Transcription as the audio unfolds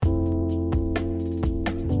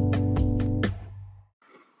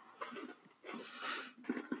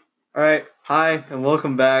All right, hi, and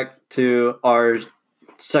welcome back to our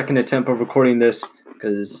second attempt of recording this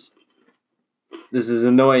because this is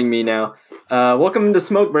annoying me now. Welcome to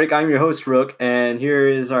Smoke Break. I'm your host, Rook, and here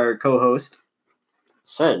is our co-host,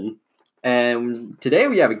 Sen. And today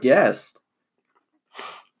we have a guest.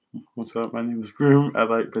 What's up? My name is Grim. I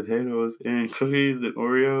like potatoes and cookies and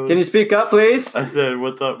Oreos. Can you speak up, please? I said,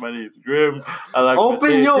 "What's up? My name is Grim. I like Open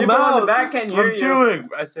potatoes." your People mouth. on the back can't I'm chewing.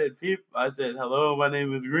 I said, "Hello, my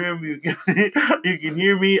name is Grim. You can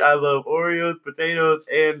hear me. I love Oreos, potatoes,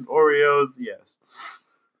 and Oreos. Yes."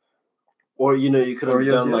 Or, you could have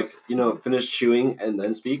Oreos, done, yes. finish chewing and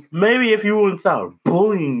then speak. Maybe if you wouldn't stop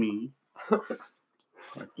bullying me.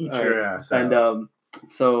 Eat All your right. ass out. And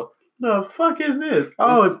so the fuck is this?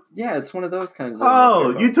 Oh, it's one of those kinds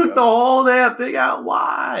of. you took the whole damn thing out.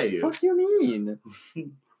 Why? What do you mean?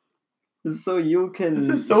 This is so you can. This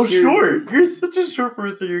is so hear- short. You're such a short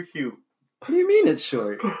person. You're cute. What do you mean it's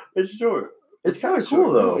short? It's short. It's kind of Short.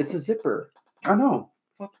 cool though. No, it's a zipper. I know.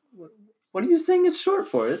 What are you saying it's short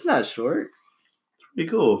for? It's not short. Pretty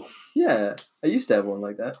cool. Yeah, I used to have one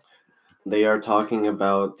like that. They are talking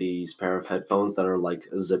about these pair of headphones that are like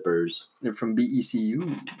zippers. They're from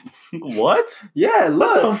BECU. What? Yeah,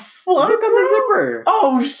 What the look. fuck? Look on the zipper.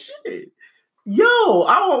 Oh shit. Yo,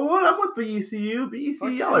 I want one. I'm with BECU. BECU,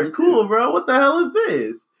 Fuck yeah, y'all are me cool, too. bro. What the hell is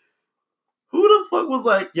this? Who the fuck was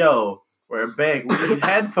like, yo, we're a bank. We need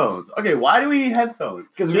headphones. Okay, why do we need headphones?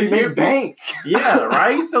 Because Just we hear made bank. Yeah,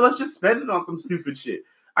 right? So let's just spend it on some stupid shit.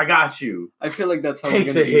 I got you. I feel like that's how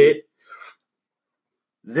Takes we're a gonna hit.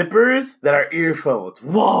 Zippers that are earphones.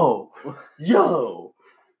 Whoa. Yo.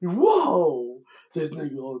 Whoa. This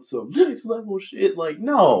nigga on some next level shit. Like,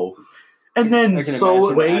 no. And then, I can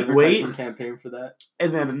imagine wait. advertising campaign for that.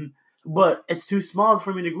 And then, but it's too small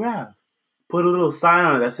for me to grab. Put a little sign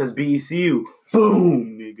on it that says BECU.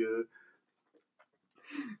 Boom, nigga.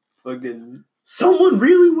 Fucking. Someone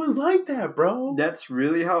really was like that, bro. That's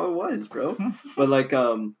really how it was, bro. But like,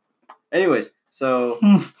 anyways, so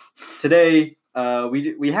today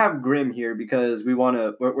we have Grim here because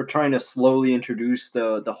we're trying to slowly introduce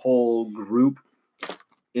the whole group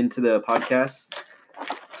into the podcast.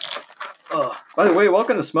 By the way,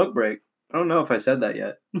 welcome to Smoke Break. I don't know if I said that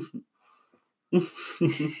yet.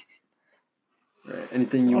 Right.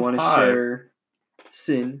 Anything you want to Hi. share,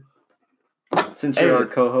 Sin? Since you're Hey. our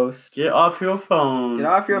co-host, Get off your phone. get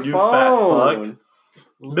off your you phone. Fat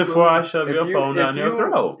fuck. Before I shove If your you- phone if down your you-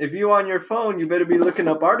 throat. If you on your phone, you better be looking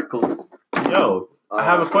up articles. Yo, I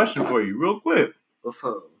have a question for you, real quick. What's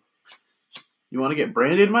up? You want to get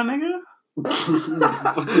branded, my nigga?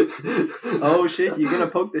 Oh shit, you're gonna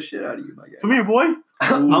poke the shit out of you, my guy. Come here, boy.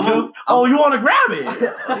 I'm- Oh, you want to grab it?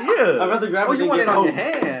 I'd Yeah. rather grab Oh, it you than want get it on your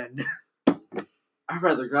poked. hand. I'd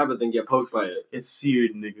rather grab it than get poked by it. It's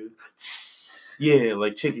seared, nigga. Yeah,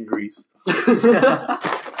 like chicken grease.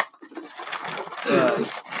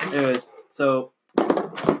 Anyways, so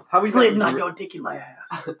how we Slip met not Gr- your dick in my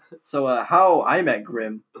ass. So how I met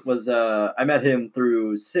Grim was I met him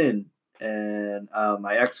through Sin and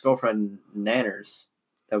my ex-girlfriend Nanners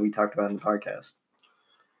that we talked about in the podcast.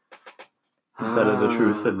 That is a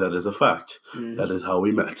truth and that is a fact. Mhm. That is how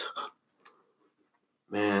we met.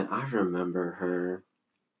 Man, I remember her.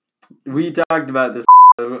 We talked about this.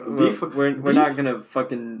 We're not gonna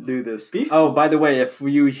fucking do this. Beef? Oh, by the way, if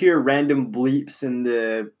you hear random bleeps in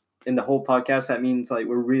the whole podcast, that means like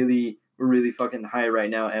we're really fucking high right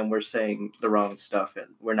now, and we're saying the wrong stuff,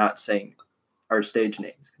 and we're not saying our stage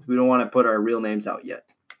names because we don't want to put our real names out yet.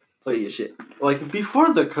 So you shit. Like,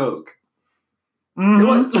 before the Coke.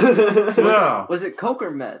 Mm-hmm. Yeah. Was it Coke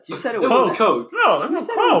or meth? You said it It was. was Coke. No, You it's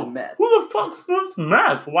said no it was coke. meth. Who the fuck's this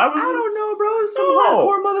meth? Why would I you? don't know, bro. Some No.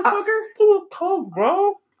 hardcore motherfucker. It was coke,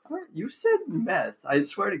 bro. You said meth. I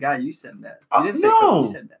swear to God, you said meth. Uh, You didn't say no. Coke.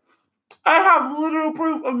 You said meth. I have literal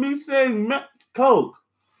proof of me saying meth coke.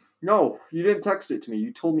 No, you didn't text it to me.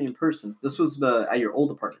 You told me in person. This was at your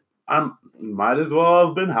old apartment. I might as well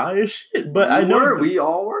have been high as shit, but I know. We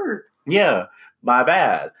all were. Yeah, my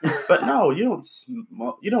bad. But no, you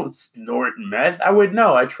don't snort meth. I would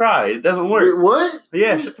know. I tried. It doesn't work. What?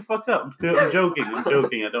 Yeah, shut the fuck up. I'm joking. I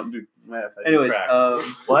don't do meth. I do Anyways, crack.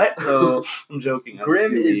 What? so I'm joking. I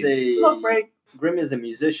Grim just do is weed. Smoke break. Grim is a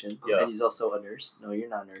musician, Yeah. and he's also a nurse. No, you're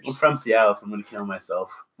not a I'm nurse. from Seattle, so I'm gonna kill myself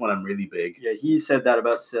when I'm really big. Yeah, he said that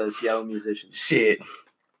about Seattle musicians. Shit.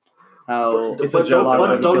 How It's a But joke.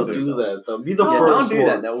 don't Kill do themselves. that, though. Be the Yeah, first don't do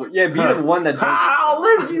that. one. though. Yeah, be the one that. I'll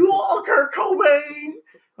lift you all, Kurt Cobain.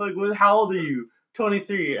 Like, how old are you?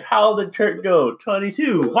 23. How old did Kurt go?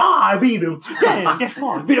 22. Wow, I beat him. Damn, guess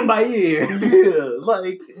what? Beat him by ear. Yeah,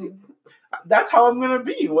 like, that's how I'm gonna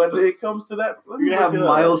be when it comes to that. Let me You're gonna have look it up.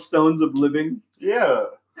 milestones of living. Yeah.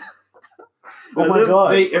 Oh my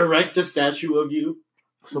god! They erect a statue of you.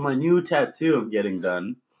 So my new tattoo I'm getting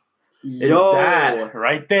done is Yo, that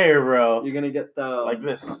right there, bro. you're gonna get the Like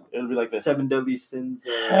this. It'll be like this. 7 deadly sins.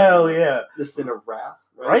 Hell yeah! The sin of wrath.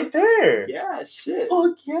 Right there. Yeah, shit.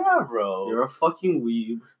 Fuck yeah, bro. You're a fucking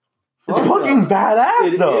weeb. It's Fuck fucking yeah.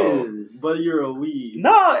 badass It though. is. But you're a weeb.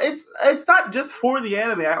 No, it's not just for the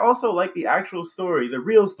anime. I also like the actual story, the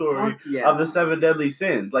real story Fuck yeah. of the 7 deadly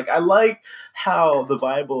sins. Like I like how the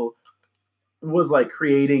Bible was like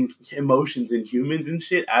creating emotions in humans and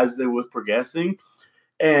shit as they was progressing.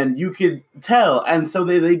 And you could tell. And so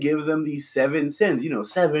they give them these 7 sins.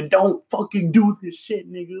 7, don't fucking do this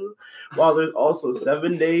shit, nigga. While there's also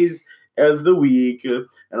 7 days of the week and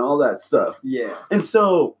all that stuff. Yeah. And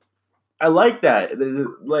so I like that.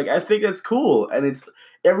 Like, I think that's cool. And it's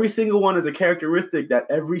every single one is a characteristic that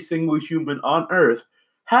every single human on Earth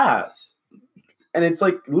has. And it's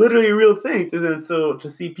like literally a real thing. And so to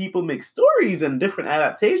see people make stories and different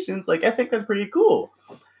adaptations, like I think that's pretty cool.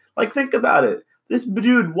 Like, think about it. This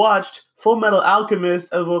dude watched Full Metal Alchemist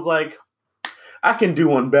and was like, I can do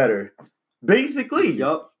one better. Basically.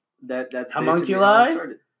 Yup. That's basically Homunculi? how it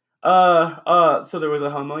started. So there was a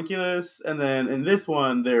homunculus, and then in this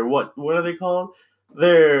one, they're what are they called?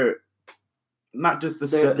 They're not just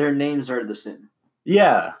the Their names are the sin.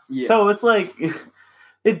 yeah. Yeah. So it's like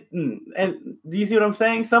it, and do you see what I'm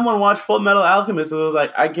saying? Someone watched Full Metal Alchemist and was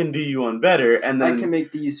like, I can do you one better, and then I can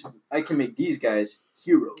make these guys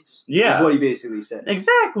heroes. Yeah. Is what he basically said.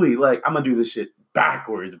 exactly like I'm gonna do this shit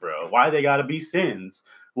backwards, bro. Why they gotta be sins?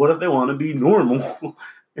 What if they want to be normal?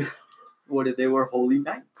 What if they were holy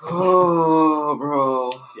knights? Oh,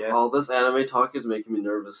 bro. Yes. All this anime talk is making me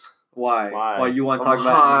nervous. Why? Why? Why you want to I'm talk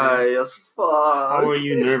about high anime? as fuck. How are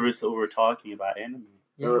you nervous over talking about anime?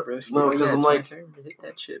 Yeah, bro. No, 'cause I'm it's my like- turn to hit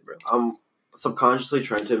that shit, bro. I'm subconsciously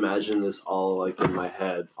trying to imagine this all like in my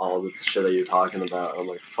head, all the shit that you're talking about. I'm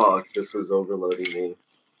like, fuck, this is overloading me.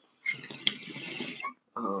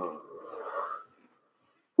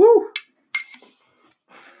 Woo!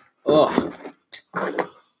 Oh.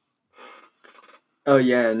 Oh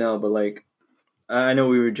yeah, no, but like, I know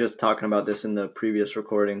we were just talking about this in the previous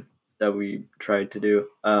recording that we tried to do.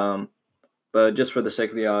 But just for the sake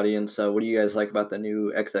of the audience, what do you guys like about the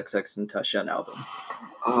new XXX and Touchdown album?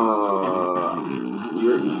 You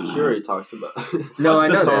already talked about. No, I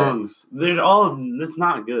the know that. songs. It's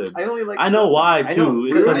not good. I only like. I know why I too. know,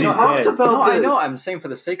 It's because I he's know. dead. talked about No, I this. know. I'm saying for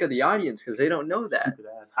the sake of the audience because they don't know that. Stupid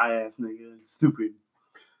ass, high ass nigga. Stupid.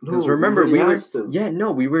 Because remember, we were. asked him. Yeah,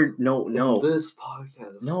 no, we were. No. In this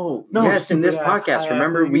podcast. No, No, yes, in this stupid ass, podcast. high-ass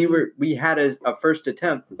Remember, nigga. we had a first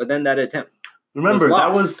attempt, but then that attempt. Remember, Was that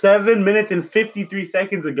lost. was 7 minutes and 53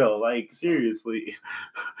 seconds ago. Like, seriously.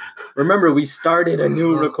 Remember, we started a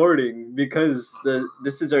new recording because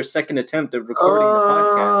this is our second attempt of recording the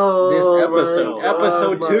podcast. This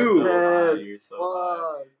episode 2. You're so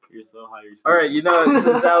high. You're so high. You're so All right, you know,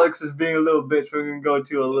 since Alex is being a little bitch, we're gonna go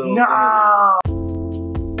to a little. No.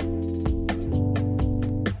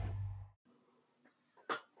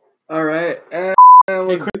 All right, and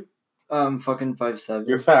Hey, Chris, fucking 5'7".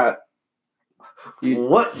 you're fat. You-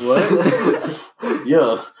 What?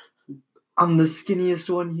 Yeah. I'm the skinniest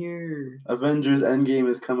one here. Avengers Endgame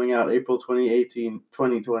is coming out April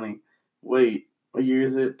 2020. Wait, what year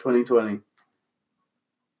is it? 2020.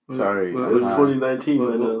 Sorry. What- It was Wow. 2019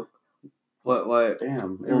 right now. What?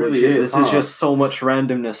 Damn, it Holy really shit, is. This is just so much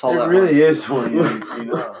randomness. All It at really once. is 2019.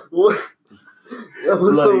 What? That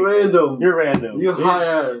was so Like, random. You're random. You bitch. high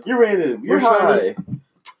ass. You're random. You're We're trying high. to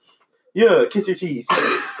Yeah, kiss your teeth.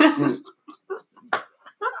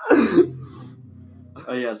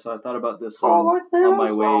 Oh yeah, so I thought about this Oh, on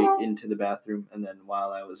my way into the bathroom, and then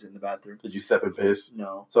while I was in the bathroom. Did you step and piss?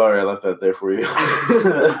 No, Sorry, I left that there for you.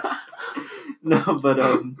 no,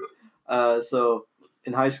 but so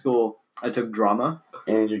in high school I took drama.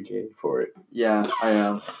 And you're gay for it. Yeah, I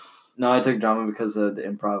am. No, I took drama because of the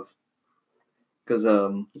improv. Because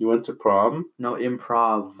You went to prom? no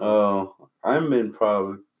improv. Oh, I'm in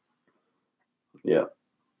prom. Yeah.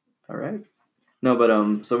 All right. No,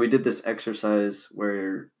 but so we did this exercise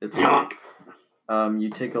where it's like you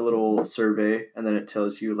take a little survey and then it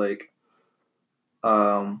tells you like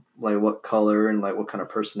what color and like what kind of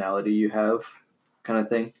personality you have, kind of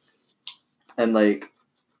thing. And like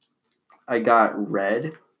I got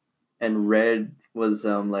red, and red was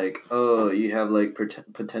like, oh, you have like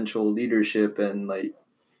potential leadership and like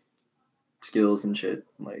skills and shit.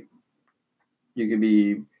 Like you could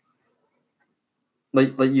be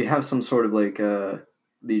like you have some sort of like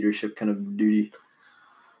leadership kind of duty,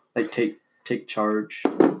 like take charge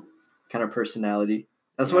kind of personality.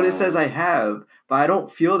 That's what it says I have, but I don't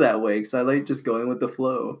feel that way because I like just going with the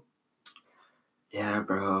flow. Yeah,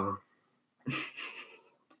 bro.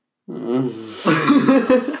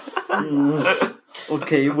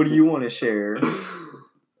 Okay, what do you want to share?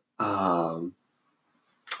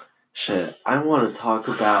 Shit. I want to talk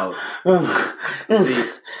about.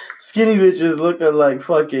 Skinny bitches looking like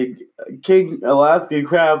fucking King Alaskan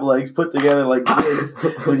crab legs put together like this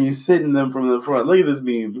when you sit in them from the front. Look at this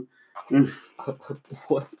meme.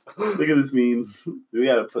 What? Look at this meme. We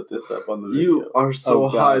gotta put this up on the video. You are so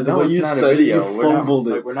God. high. The No, way it's you not a said it, you video. fumbled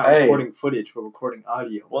it. We're not Hey. recording footage. We're recording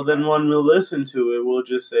audio. Well, then when we listen to it, we'll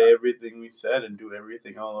just say everything we said and do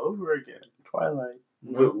everything all over again. Twilight.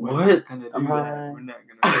 No, What? we're not gonna do I'm that. high. We're not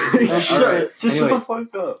gonna do that. Shut All right. it. Just shut the Anyways,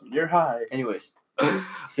 fuck up. You're high. anyways,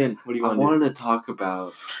 Sin, what do you I want to do? wanted to talk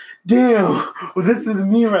about. Damn! Well, this is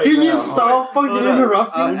me right Can now. you stop fucking Hold on.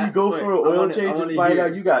 interrupting? When you go for an oil change and find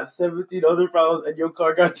out you got 17 other problems and your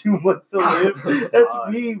car got 2 months to live, that's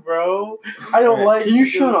God. me, bro. I don't Right. like. Can you to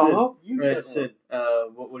shut listen. up? You Right, shut Sin.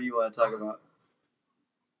 up. What do you want to talk about?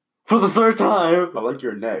 For the third time. I like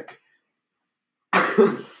your neck.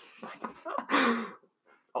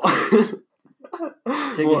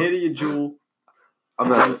 Take a hit of your Jewel.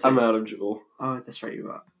 I'm out of Jewel. Oh, that's right,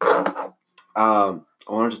 you are. I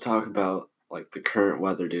wanted to talk about like the current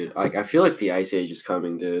weather, dude. Like I feel like the ice age is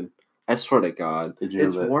coming, dude. I swear to God. Did you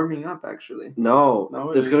It's know that? warming up, actually. No, No,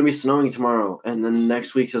 it it's is. gonna be snowing tomorrow, and then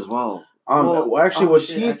next week's as well. Well, actually, oh, what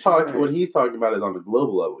shit, he's actually, talking, right. what he's talking about is on the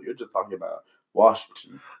global level. You're just talking about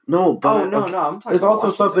Washington. No, but Oh, no, okay. no, I'm talking There's about also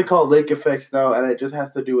Washington. something called lake effects now, and it just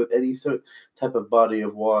has to do with any sort type of body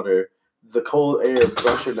of water. The cold air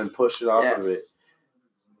brushing and pushing off of it. Yes.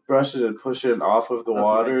 Brushing and pushing off of the Okay.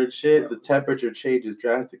 water and shit, Yeah. the temperature changes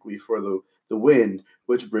drastically for the wind,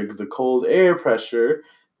 which brings the cold air pressure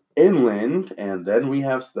inland, and then we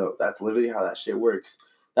have snow. That's literally how that shit works.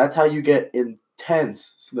 That's how you get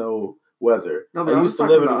intense snow weather. No, but I I used was to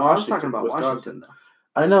talking live in about, I was Washington, talking about Wisconsin. Washington,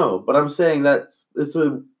 though. I know, but I'm saying that it's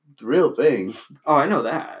a real thing. Oh, I know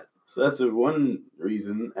that. So that's one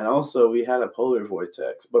reason, and also we had a polar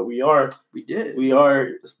vortex, but we We did.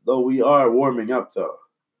 are warming up though.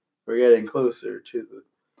 We're getting closer to the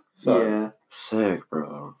sun. Yeah. Sick,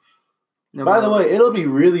 bro. No, By but- the way, it'll be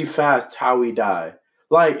really fast how we die.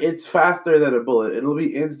 Like it's faster than a bullet. It'll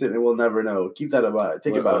be instant, and we'll never know. Keep that in mind.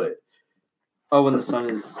 Think Wait, about what? it. Oh, when the sun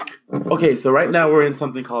is. Okay, so right now we're in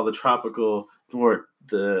something called the tropical, or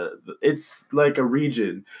it's like a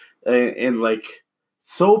region, and like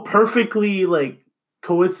so perfectly, like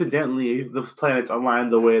coincidentally, the planets align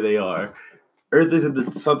the way they are. Earth is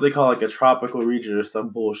in something called like a tropical region or some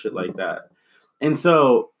bullshit like that, and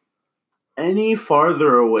so any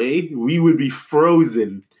farther away we would be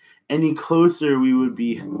frozen. Any closer we would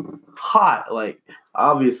be hot. Like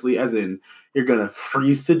obviously, as in you're gonna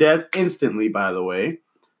freeze to death instantly. By the way.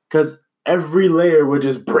 Because every layer would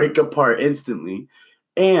just break apart instantly.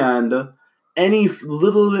 And any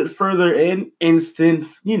little bit further in, instant,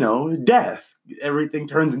 death. Everything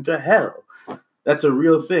turns into hell. That's a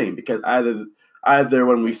real thing. Because either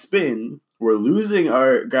when we spin, we're losing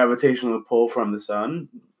our gravitational pull from the sun,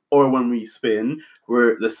 or when we spin,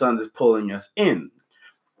 the sun is pulling us in.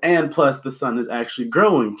 And plus, the sun is actually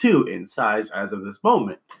growing, too, in size as of this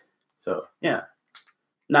moment. So, yeah.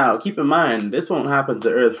 Now, keep in mind, this won't happen to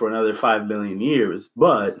Earth for another 5 billion years,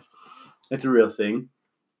 but it's a real thing.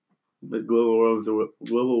 But global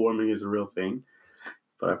warming is a real thing.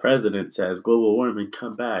 But our president says, global warming,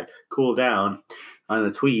 come back, cool down, on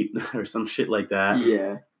a tweet or some shit like that.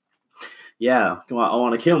 Yeah. Yeah, come on, I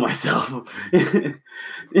want to kill myself. But,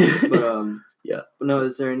 Yeah. But no,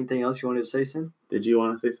 is there anything else you wanted to say, Sin? Did you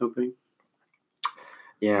want to say something?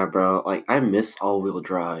 Yeah, bro. Like I miss all-wheel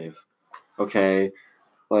drive. Okay,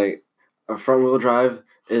 like a front-wheel drive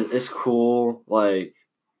is cool. Like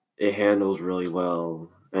it handles really well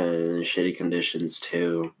and in shitty conditions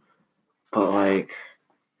too. But like,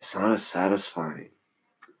 it's not as satisfying.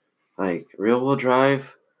 Like rear-wheel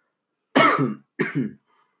drive,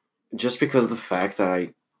 just because of the fact that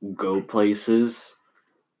I go places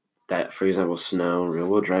that, for example, snow,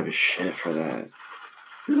 rear-wheel drive is shit for that.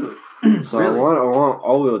 So Really? I want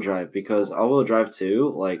all-wheel drive because all-wheel drive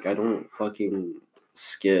too, like I don't fucking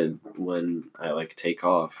skid when I like take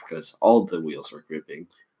off because all the wheels are gripping.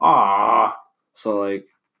 Ah, So like,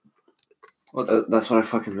 that's what I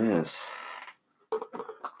fucking miss.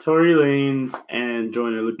 Tory Lanez and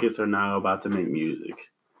Joyner Lucas are now about to make music.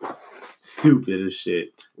 Stupid as shit.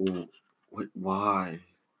 Why?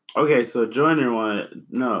 Okay, so Tory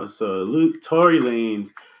Lanez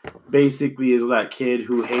basically is that kid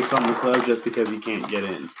who hates on the club just because he can't get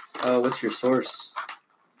in. What's your source?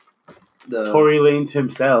 The Tory Lanez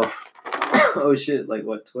himself. Oh shit! Like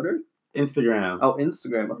what? Twitter? Instagram. Oh,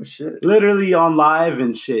 Instagram. Oh shit. Literally on live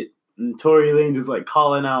and shit. And Tory Lanez is like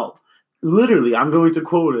calling out. Literally, I'm going to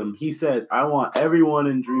quote him. He says, "I want everyone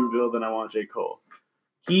in Dreamville, then I want J. Cole."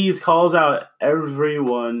 He calls out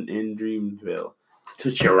everyone in Dreamville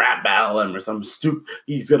to rap battle him or some stupid.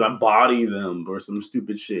 He's gonna body them or some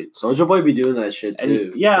stupid shit. Soulja Boy be doing that shit And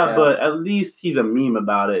too. yeah, but at least he's a meme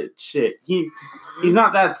about it. Shit, he's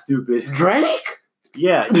not that stupid. Drake?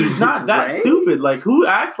 Yeah, he's not that Right? stupid. Like, who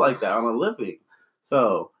acts like that on a living?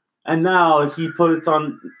 So, and now he puts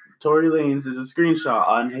on Tory Lanez as a screenshot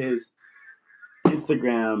on his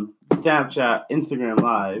Instagram, Snapchat, Instagram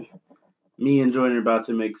Live. Me and Jordan are about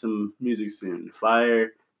to make some music soon.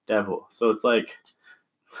 Fire Devil. So it's like,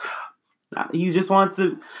 he just wants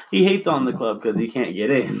to, he hates on the club because he can't get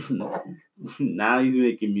in. Now he's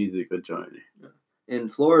making music with Jordan. In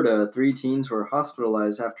Florida, 3 teens were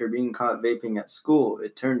hospitalized after being caught vaping at school.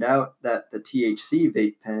 It turned out that the THC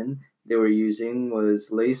vape pen they were using was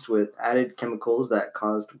laced with added chemicals that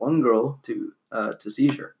caused one girl to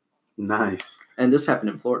seizure. Nice. And this happened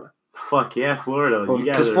in Florida. Fuck yeah, Florida. You guys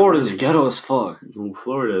Because are Florida's winning. ghetto as fuck.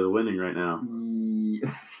 Florida is winning right now.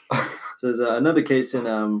 So there's another case in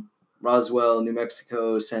Roswell, New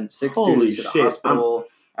Mexico, sent 6 Holy students to the shit, hospital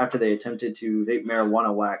after they attempted to vape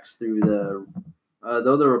marijuana wax through the.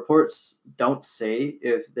 Though the reports don't say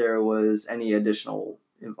if there was any additional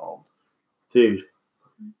involved. Dude,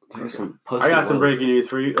 There's some pussy. I got some love. breaking news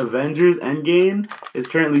for you. Avengers Endgame is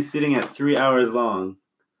currently sitting at 3 hours long.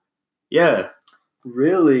 Yeah.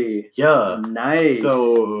 Really? Yeah. Nice.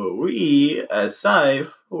 So we, as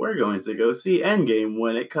Scythe, we're going to go see Endgame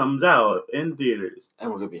when it comes out in theaters.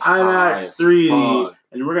 And we're gonna be high IMAX as 3D, fuck.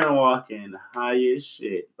 and we're gonna walk in high as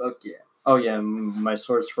shit. Fuck yeah. Oh yeah, my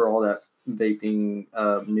source for all that vaping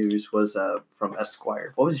news was from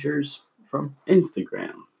Esquire. What was yours from?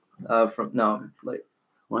 Instagram.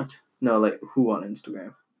 What? Like who on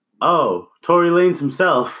Instagram? Oh, Tory Lanez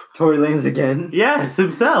himself. Tory Lanez again. Yes,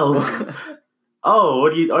 himself. Oh,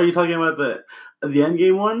 are you talking about the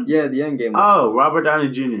Endgame one? Yeah, the Endgame one. Oh, Robert Downey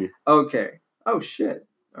Jr. Okay. Oh shit.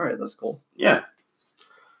 All right, that's cool. Yeah.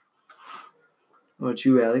 What about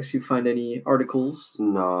you, Alex? You find any articles?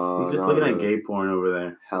 No. He's just not looking at really. gay porn over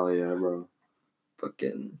there. Hell yeah, bro.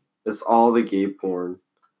 Fucking. It's all the gay porn.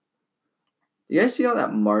 You guys see all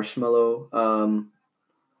that Marshmallow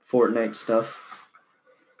Fortnite stuff?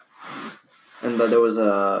 And that there was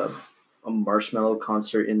a Marshmallow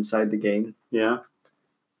concert inside the game. Yeah.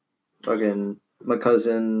 Fucking, my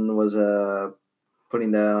cousin was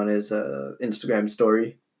putting that on his Instagram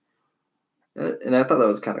story. And I thought that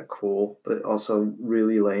was kind of cool, but also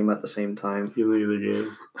really lame at the same time. You think they're gay?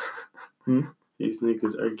 Hmm? These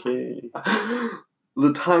niggas are gay.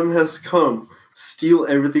 The time has come. Steal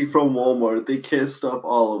everything from Walmart. They can't stop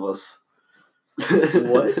all of us.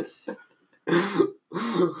 What?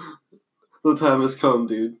 The time has come,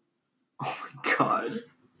 dude. Oh my god.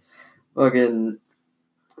 Fucking,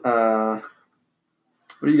 what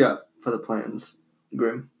do you got for the plans,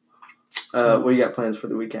 Grim? What do you got plans for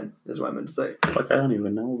the weekend, is what I meant to say. Fuck, I don't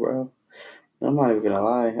even know, bro. I'm not even gonna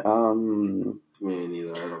lie. Me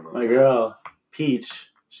neither. I don't know. My girl, Peach,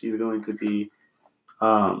 she's going to be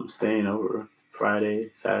staying over Friday,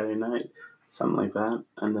 Saturday night, something like that.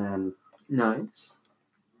 And then Nice.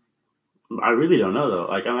 I really don't know though.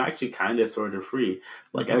 Like, I'm actually kind of sort of free.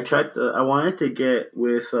 Like, I wanted to get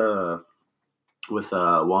with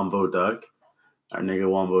Wombo Duck, our nigga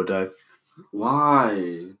Wombo Duck.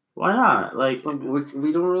 Why? Why not? Like,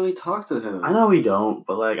 We don't really talk to him. I know we don't,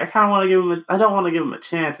 but like, I kind of want to give him. I don't want to give him a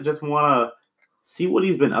chance. I just want to see what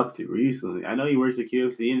he's been up to recently. I know he works at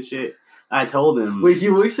QFC and shit. I told him. Wait, he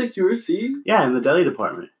works at QFC? Yeah, in the deli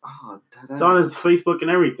department. Oh, It's on his Facebook and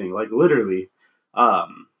everything, like literally.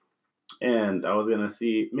 And I was gonna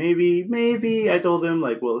see maybe I told him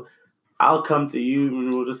like, well, I'll come to you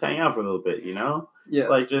and we'll just hang out for a little bit, you know? Yeah.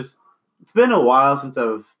 Like, just it's been a while since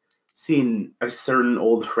I've seen a certain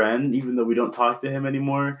old friend, even though we don't talk to him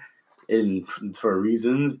anymore, for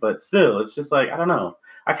reasons. But still, it's just like, I don't know.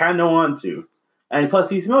 I kind of want to, and plus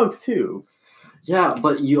he smokes too. Yeah,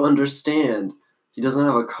 but you understand. He doesn't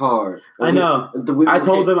have a car. I know. I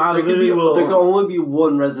told him I there could literally be, will. There can only be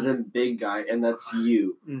one resident big guy, and that's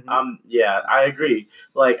you. Mhm. Yeah, I agree.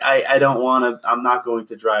 Like, I don't want to. I'm not going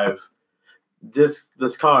to drive. This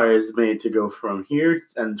car is made to go from here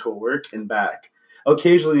and to work and back.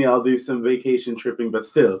 Occasionally, I'll do some vacation tripping, but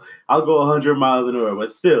still, I'll go 100 miles an hour.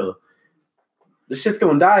 But still, the shit's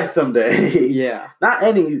gonna die someday. Yeah. Not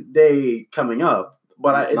any day coming up,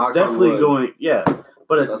 but it's Knock on definitely wood. going. Yeah,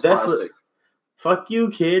 but it's That's definitely. plastic. Fuck you,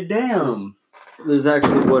 kid. Damn. There's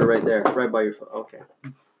actually wood right there, right by your phone. Okay.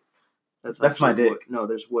 That's my actually dick. wood. No,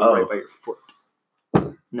 there's wood Oh. right by your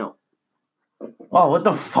foot. No. Oh, what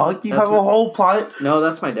the fuck? You That's have a what- whole plot? No,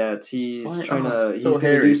 that's my dad's. He's What? trying Oh, to. He's so gonna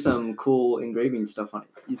hairy. do some cool engraving stuff on it.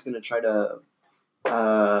 He's gonna try to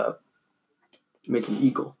make an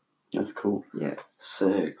eagle. That's cool. Yeah.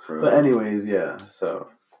 Sick, bro. But anyways, yeah. So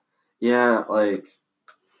Yeah, like,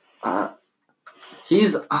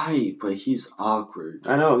 he's aight, but he's awkward.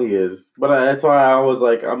 I know he is, but that's why I was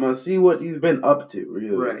like, I'm gonna see what he's been up to.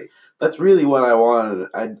 Really, Right. That's really what I wanted.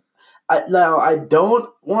 Now I don't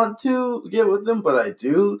want to get with him, but I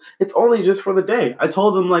do. It's only just for the day. I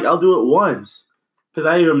told him like I'll do it once because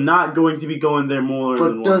I am not going to be going there more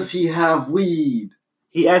than But does once. he have weed?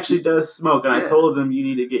 He actually does smoke, and I Yeah. told him you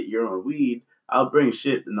need to get your own weed. I'll bring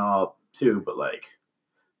shit and all too, but like,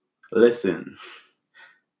 listen,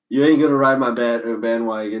 You ain't gonna ride my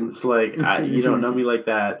bandwagon. it's like you don't know me like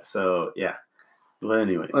that, so yeah. But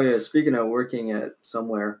anyways, Oh yeah. Speaking of working at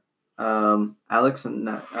somewhere, Alex and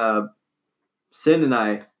Sin and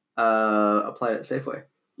I applied at Safeway.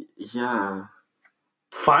 Yeah.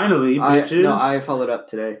 finally, bitches. I followed up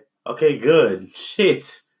today. Okay, good.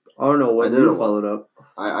 Shit. I don't know I when did you a- followed up.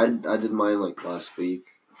 I did mine like last week.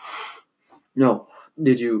 No.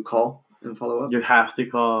 Did you call and follow up? You have to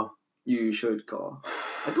call. You should call.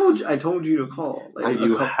 I told you to call. Like,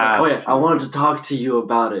 You have Oh yeah, to. I wanted to talk to you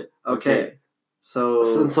about it. Okay. So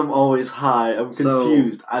Since I'm always high, I'm So-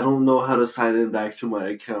 confused. I don't know how to sign in back to my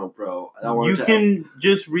account, bro. I You wanted to- can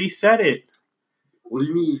just reset it. What do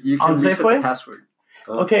you mean? you can on reset Safeway? the password.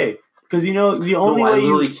 Okay, because you know the No, only I way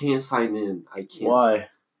really you. can't sign in. I can't. Why?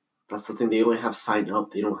 That's the thing. They only have sign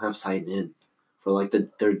up. They don't have sign in for like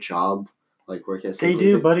their job, like work at. They Safeway.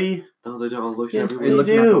 do, buddy. No, they don't. I'm looking Yes, Are everywhere. you They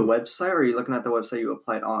looking at the do. website or are you looking at the website you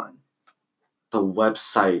applied on? The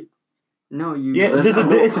website. No, you. Yeah, That's- it's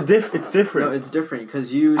different. No, it's different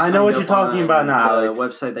because you. I know signed what you're up talking on about now, The Alex.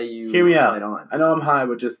 website that you Hear me out. applied on. I know I'm high,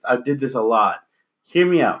 but just I did this a lot. Hear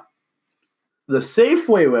me out. The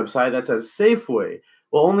Safeway website that says Safeway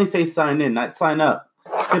will only say sign in, not sign up,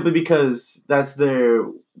 simply because that's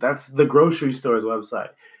the grocery store's website.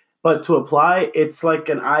 But to apply, it's like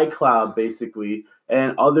an iCloud basically,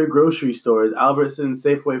 and other grocery stores, Albertson,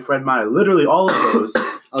 Safeway, Fred Meyer, literally all of those.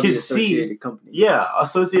 Of can the see- associated companies. Yeah,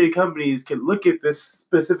 associated companies can look at this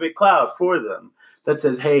specific cloud for them that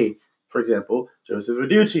says, hey, for example, Joseph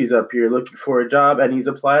Aducci's up here looking for a job and he's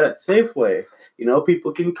applied at Safeway. You know,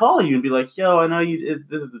 people can call you and be like, yo, I know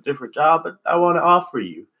this is a different job, but I want to offer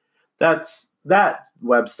you. That's that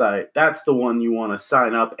website. That's the one you want to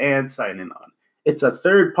sign up and sign in on. It's a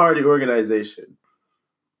third-party organization,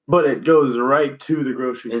 but it goes right to the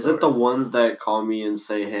grocery Is stores. it the ones that call me and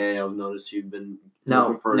say, "Hey, I've noticed you've been No,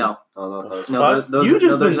 looking for"? no. Oh, no, that was No, Fuck, those you are-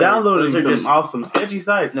 just no, those been are- downloading those are some just- off some sketchy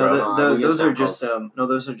sites, No, bro. I think those it's are not just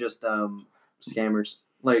those are just scammers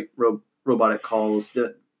like robotic calls.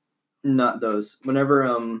 Not those. Whenever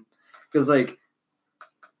because like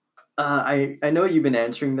I know you've been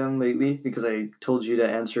answering them lately because I told you to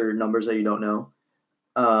answer numbers that you don't know.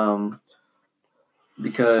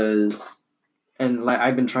 Because and like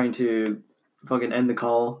I've been trying to fucking end the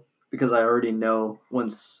call because I already know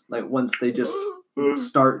once they just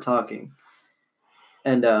start talking.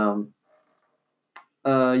 And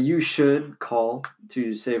you should call to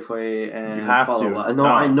Safeway and You have follow to. up.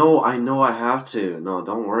 I know. I have to. No,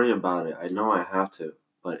 don't worry about it. I know I have to.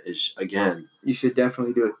 But it's again. You should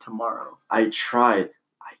definitely do it tomorrow. I tried.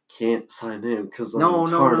 I can't sign in because I'm No,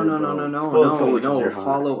 retarded, bro. Well, it's only 'cause no. you're high.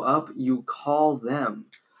 Follow up. You call them.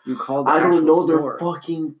 You call the I don't actual know store. their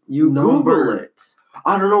fucking You Google number. it.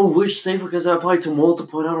 I don't know which Safeway because I applied to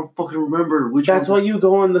multiple. And I don't fucking remember which. That's one. why you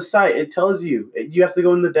go on the site. It tells you. You have to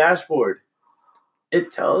go in the dashboard.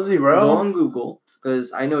 It tells you, Go bro. on Google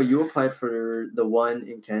because I know you applied for the one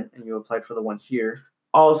in Kent and you applied for the one here.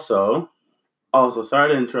 Also, sorry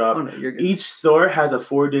to interrupt. Oh no, you're good. Each store has a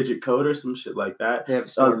 4-digit code or some shit like that. They have a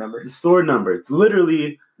store number. The store number. It's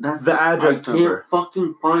literally That's the address I can't number.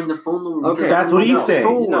 fucking find the phone number. Okay, because That's what I don't he's know saying.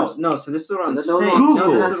 stores. No. So this is what I'm No, no, saying. Google.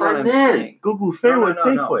 No, this is what I'm Sign in. saying. Google Fairwood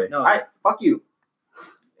Safeway. No. All right, fuck you.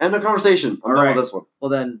 End the conversation. I'm All done right. with this one. Well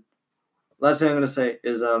then, last thing I'm gonna say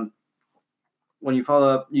is when you follow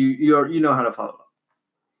up, you know how to follow up.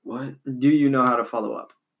 What? Do you know how to follow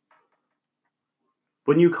up?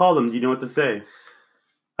 When you call them, do you know what to say?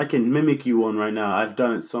 I can mimic you one right now. I've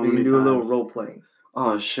done it so We many can do times. a little role playing.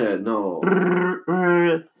 Oh shit, no.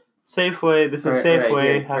 Safeway. This is All right, Safeway.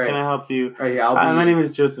 here, How all can right. I help you? Right here, My name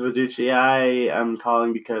is Joseph Aducci. I am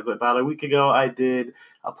calling because about a week ago I did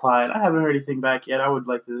apply and I haven't heard anything back yet. I would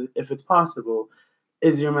like to, if it's possible,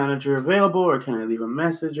 is your manager available or can I leave a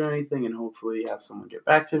message or anything and hopefully have someone get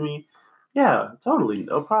back to me? Yeah, totally.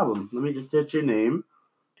 No problem. Let me just get your name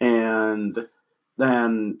And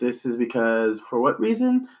then this is because, for what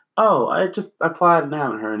reason? Oh, I just applied and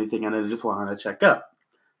haven't heard anything, and I just wanted to check up.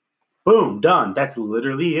 Boom, done. That's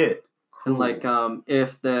literally it. And like,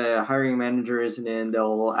 if the hiring manager isn't in,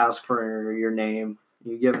 they'll ask for your name.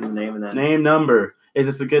 You give them the name and then Name, number.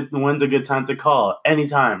 When's a good time to call?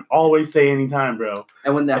 Anytime. Always say anytime, bro.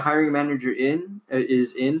 And when the hiring manager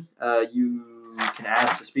is in, you can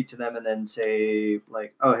ask to speak to them and then say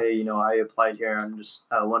like, oh hey, I applied here. I'm just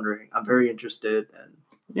wondering. I'm very interested. And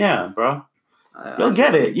Yeah, bro. You'll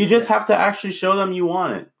get it. You just have to actually show them you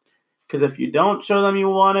want it. Because if you don't show them you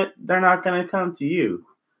want it, they're not gonna come to you.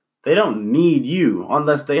 They don't need you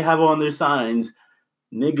unless they have on their signs,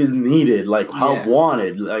 niggas needed, like help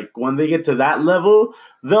wanted. Like when they get to that level,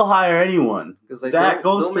 they'll hire anyone. Like, Zach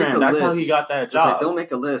Goldstrand, that's how he got that job. Like, they'll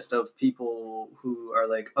make a list of people who are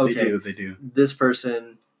like, okay, they do. This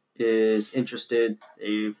person is interested.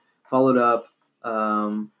 They've followed up.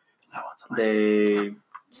 They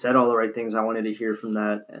said all the right things. I wanted to hear from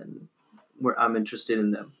that, and I'm interested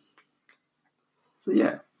in them. So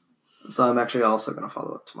yeah. So I'm actually also going to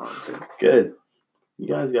follow up tomorrow too. Good. You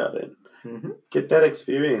guys got it. Mm-hmm. Get that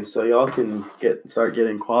experience so y'all can start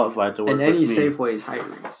getting qualified to work with me. And any Safeway is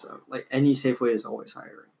hiring. So like any Safeway is always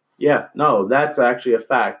hiring. Yeah. No, that's actually a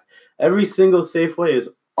fact. Every single Safeway is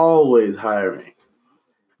always hiring.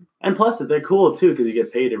 And plus, they're cool too because you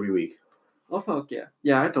get paid every week. Oh fuck yeah.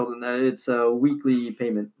 Yeah, I told them that it's a weekly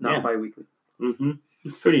payment, not bi-weekly. Mm-hmm.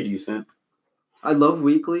 It's pretty decent. I love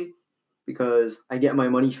weekly because I get my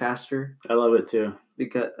money faster. I love it too.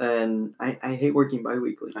 And I hate working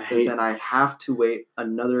bi-weekly because then I have to wait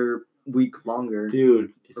another week longer.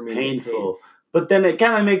 Dude, it's painful. But then it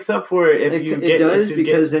kind of makes up for it if you get. It does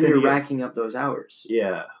because then you're racking up those hours.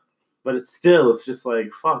 Yeah, but it's just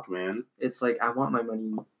like fuck, man. It's like I want my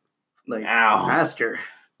money like faster.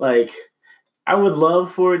 Like I would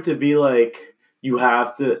love for it to be like you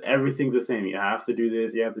have to. Everything's the same. You have to do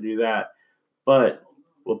this. You have to do that. But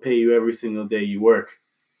we'll pay you every single day you work.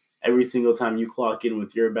 Every single time you clock in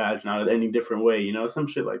with your badge, not in any different way, some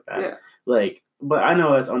shit like that. Yeah. Like, but I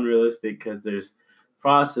know that's unrealistic because there's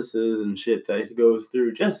processes and shit that goes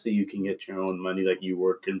through just so you can get your own money that you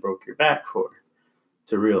work and broke your back for.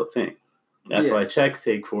 It's a real thing. That's why checks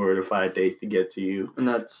take 4 to 5 days to get to you. And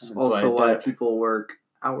that's also why people work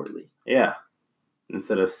hourly. Yeah.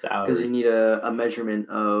 Instead of salary. Because you need a measurement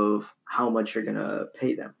of how much you're going to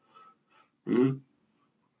pay them. Mm-hmm.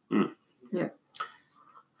 Mm. Yeah.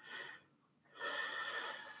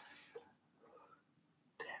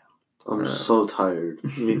 I'm so tired.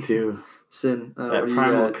 Me too. Sin, that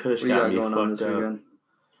primal kush got me fucked up. Weekend?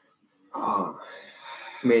 Oh.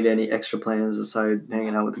 Made any extra plans aside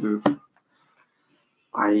hanging out with the group?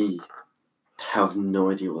 I have no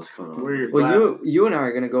idea what's going on. Well, you and I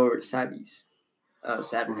are gonna go over to Savvy's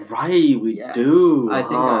Saturday. Right, we do. I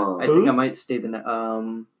think I might stay the night.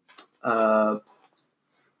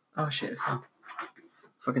 Oh shit!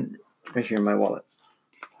 Fucking right here in my wallet.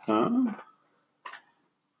 Huh?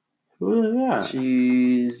 Who is that?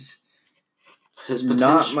 She's his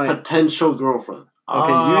potential girlfriend.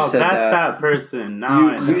 Okay, you said that's that person.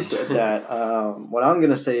 Now you said that. What I'm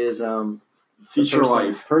gonna say is future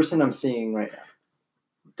wife person I'm seeing right now.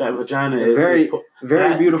 That vagina is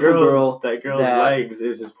very beautiful girl. That girl's legs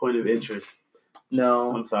is his point of interest.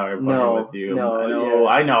 No, I'm sorry, I'm fucking with you. No,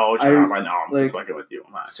 I know. I'm just fucking with you.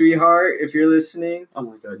 Sweetheart, if you're listening. Oh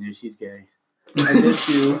my god, yeah, she's gay. I miss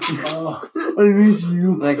you. I miss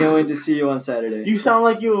you. I can't wait to see you on Saturday. You sound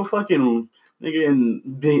like you a fucking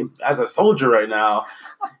nigga as a soldier right now.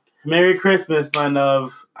 Merry Christmas, my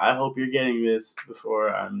love. I hope you're getting this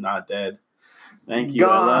before I'm not dead. Thank you.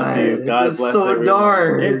 God, I love you. God it's bless so everyone.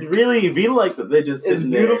 Dark. It really be like they just. It's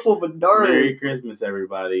beautiful but dark. Merry Christmas,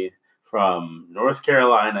 everybody from North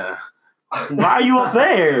Carolina. Why are you up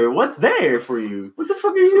there? What's there for you? What the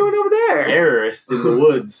fuck are you doing over there? Terrorist in the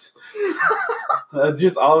woods.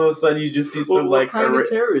 Just all of a sudden, you just see some what kind of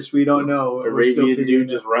terrorist? We don't know. Arabian dude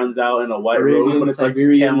just runs out in a white robe, but it's like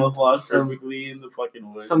camouflage perfectly in the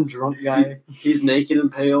fucking woods. Some drunk guy. He's naked and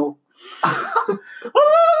pale.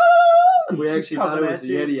 We actually thought it was a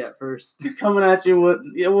Yeti at first. He's coming at you with.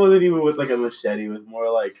 It wasn't even with like a machete. It was more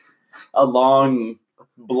like a long,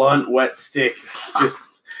 blunt, wet stick. Just.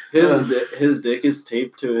 His dick is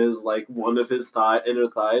taped to his one of his inner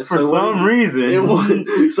thighs for some reason.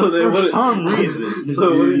 So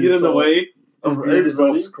when you get in the way, his beard is all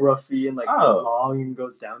scruffy and long and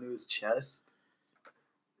goes down to his chest.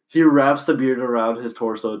 He wraps the beard around his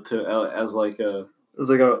torso as like a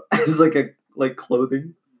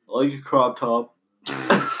clothing, like a crop top.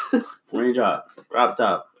 Raindrop, crop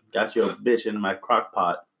top. Got you a bitch in my crock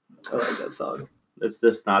pot. I like that song. That's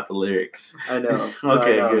just not the lyrics. I know.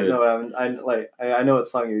 Okay, no, good. No, I know what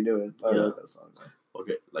song you're doing. I Yeah. like that song.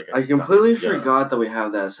 Okay, like I completely yeah. forgot that we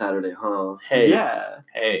have that Saturday, huh? Hey, Yeah.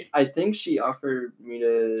 hey, I think she offered me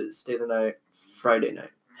to stay the night Friday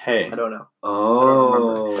night. hey, I don't know.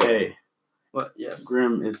 Oh. hey. What? Yes.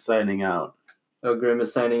 Grim is signing out. Oh, Grim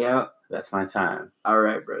is signing out. That's my time. All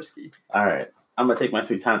right, broski. All right, I'm gonna take my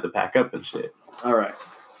sweet time to pack up and shit. All right.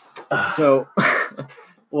 So,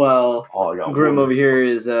 well, Oh, I got Grim one. over here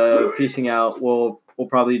is piecing out. We'll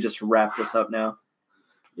probably just wrap this up now.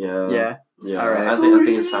 Yeah. Yeah. Yeah. All right. I think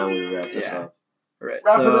it's time we wrap this Yeah. up. All right.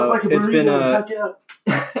 Wrap it so up like a it's been burrito, a tuck it up.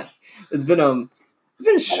 it's been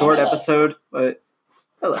a short episode, but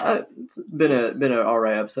it's been an all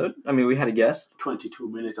right episode. I mean, we had a guest. 22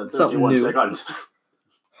 minutes and Something 31 new. seconds.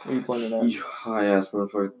 What are you pointing at? You high ass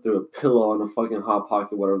motherfucker threw a pillow on a fucking hot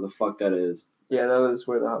pocket, whatever the fuck that is. Yeah, that was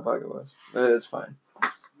where the hot pocket was. But it's fine.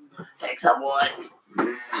 Take some wood.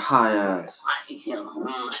 High ass.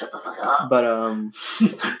 Shut the fuck up. But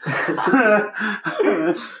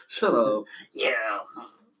Shut up. Yeah.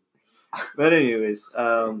 But anyways,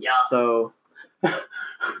 Yeah. so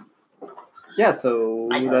yeah, so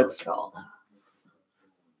I know that's it's called.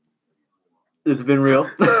 it's been real.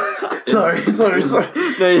 sorry.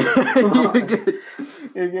 No, you're good.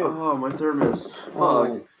 You're good. Oh, my thermos. Fuck.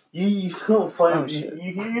 Oh, you so funny. Oh, shit.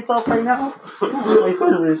 You hear yourself right now? My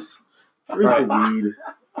thermos. Where's Alright. the weed?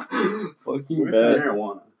 Fucking Where's the bad.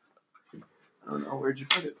 marijuana? I don't know. Where'd you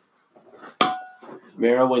put it?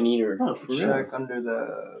 Marijuana eater. Oh, for real? Check under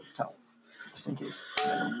the towel, just in case.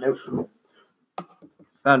 Nope.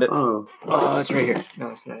 Found it. Oh, Oh, it's right here. No,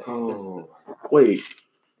 it's not. It's this. Oh. wait.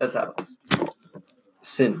 That's apples.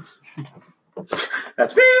 Sins.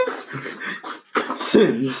 That's beeps.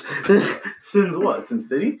 Sins. Sins what? Sin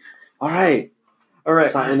City? Alright. All right.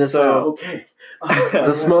 Sign us so, out. Okay.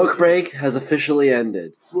 The smoke break has officially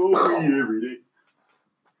ended. Smoke weed every day.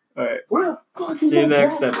 all right. Well, See you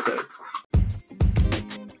next episode.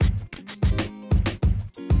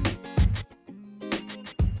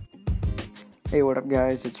 Hey, what up,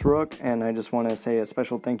 guys? It's Rook, and I just want to say a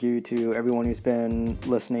special thank you to everyone who's been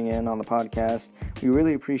listening in on the podcast. We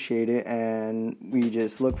really appreciate it, and we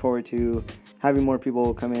just look forward to having more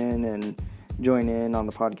people come in and join in on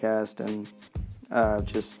the podcast and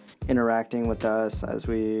just interacting with us as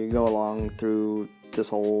we go along through this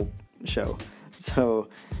whole show. So,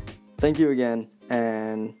 thank you again,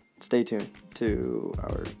 and stay tuned to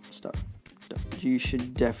our stuff. You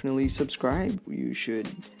should definitely subscribe. You should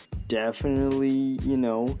definitely,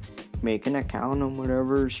 make an account on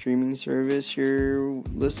whatever streaming service you're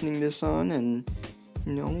listening this on, and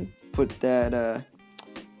put that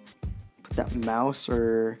mouse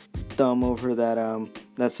or thumb over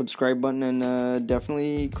that subscribe button, and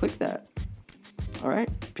definitely click that. All right,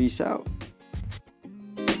 peace out.